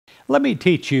Let me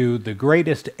teach you the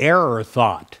greatest error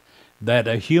thought that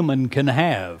a human can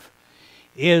have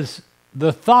is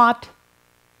the thought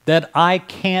that I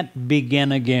can't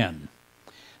begin again,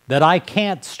 that I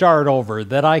can't start over,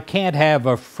 that I can't have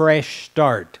a fresh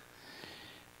start.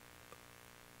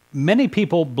 Many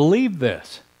people believe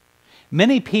this.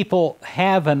 Many people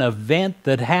have an event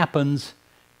that happens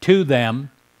to them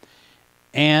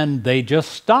and they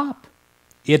just stop.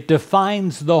 It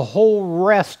defines the whole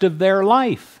rest of their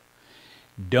life.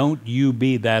 Don't you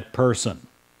be that person.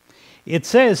 It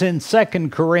says in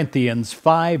 2 Corinthians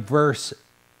 5 verse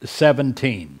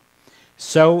 17,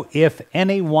 "So if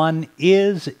anyone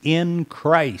is in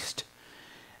Christ,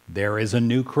 there is a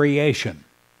new creation."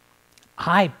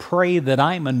 I pray that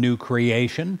I'm a new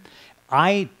creation.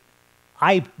 I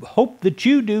hope that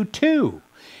you do too.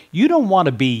 You don't want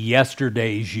to be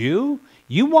yesterday's you.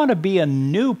 You want to be a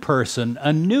new person,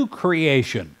 a new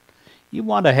creation. You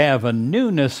want to have a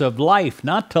newness of life,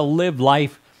 not to live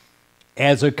life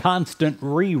as a constant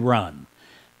rerun,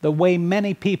 the way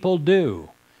many people do,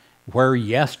 where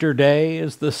yesterday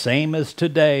is the same as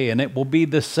today and it will be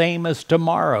the same as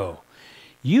tomorrow.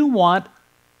 You want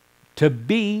to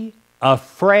be a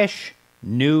fresh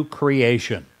new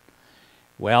creation.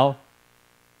 Well,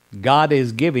 God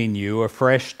is giving you a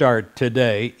fresh start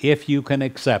today if you can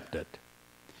accept it.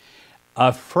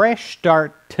 A fresh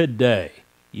start today.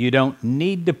 You don't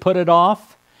need to put it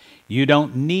off. You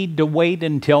don't need to wait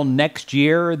until next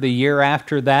year or the year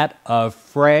after that. A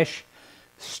fresh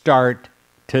start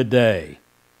today.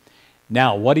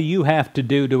 Now, what do you have to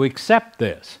do to accept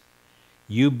this?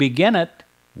 You begin it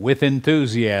with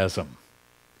enthusiasm.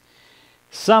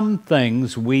 Some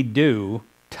things we do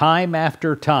time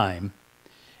after time,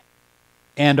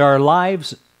 and our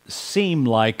lives seem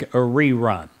like a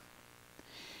rerun.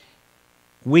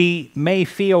 We may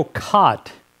feel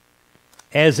caught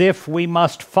as if we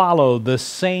must follow the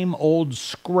same old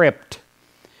script,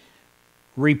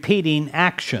 repeating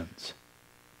actions,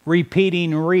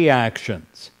 repeating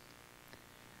reactions.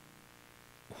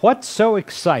 What's so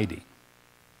exciting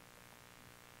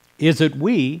is that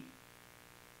we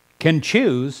can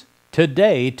choose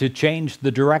today to change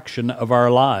the direction of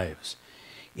our lives.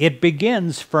 It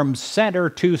begins from center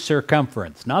to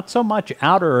circumference, not so much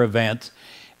outer events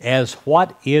as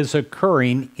what is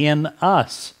occurring in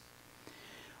us.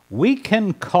 We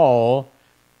can call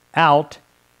out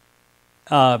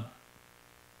a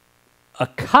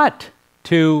cut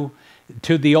to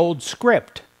the old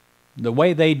script, the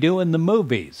way they do in the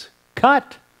movies.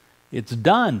 Cut, it's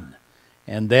done.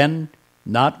 And then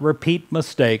not repeat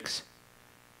mistakes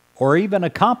or even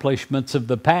accomplishments of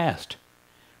the past.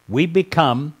 We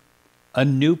become a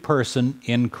new person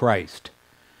in Christ.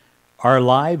 Our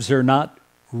lives are not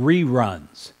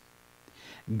reruns.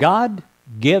 God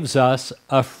gives us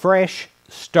a fresh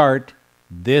start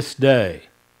this day.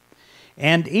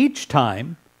 And each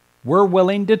time, we're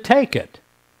willing to take it.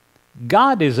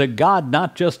 God is a God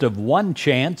not just of one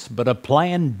chance, but a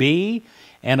plan B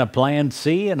and a plan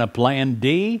C and a plan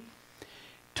D,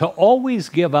 to always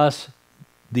give us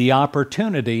the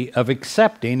opportunity of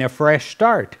accepting a fresh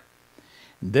start.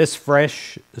 This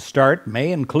fresh start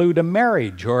may include a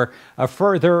marriage or a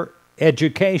further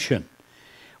education.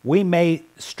 We may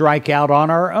strike out on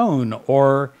our own,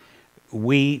 or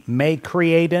we may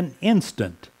create an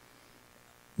instant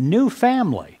new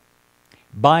family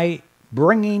by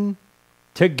bringing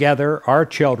together our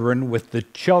children with the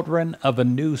children of a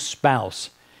new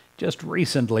spouse. Just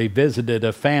recently visited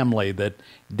a family that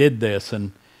did this,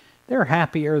 and they're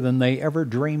happier than they ever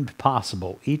dreamed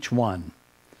possible, each one.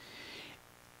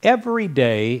 Every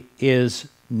day is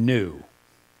new.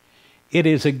 It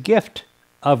is a gift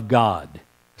of God.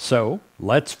 So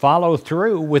let's follow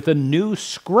through with a new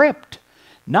script.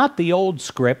 Not the old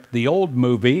script, the old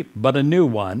movie, but a new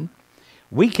one.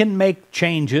 We can make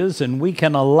changes and we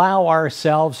can allow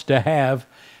ourselves to have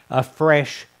a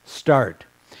fresh start.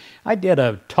 I did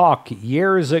a talk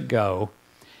years ago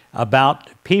about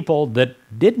people that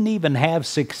didn't even have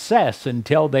success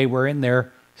until they were in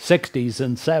their 60s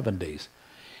and 70s.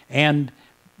 And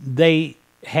they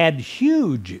had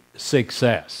huge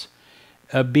success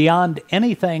beyond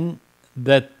anything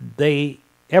that they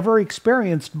ever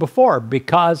experienced before,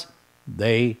 because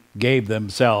they gave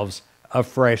themselves a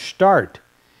fresh start.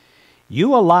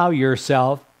 You allow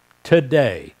yourself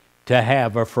today to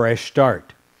have a fresh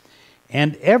start.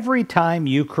 And every time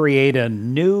you create a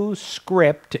new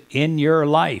script in your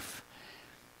life,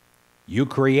 you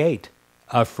create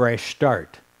a fresh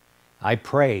start. I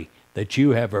pray that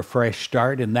you have a fresh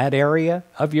start in that area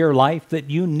of your life that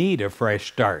you need a fresh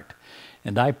start.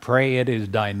 And I pray it is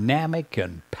dynamic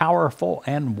and powerful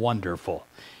and wonderful.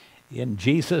 In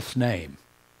Jesus' name,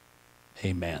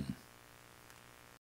 amen.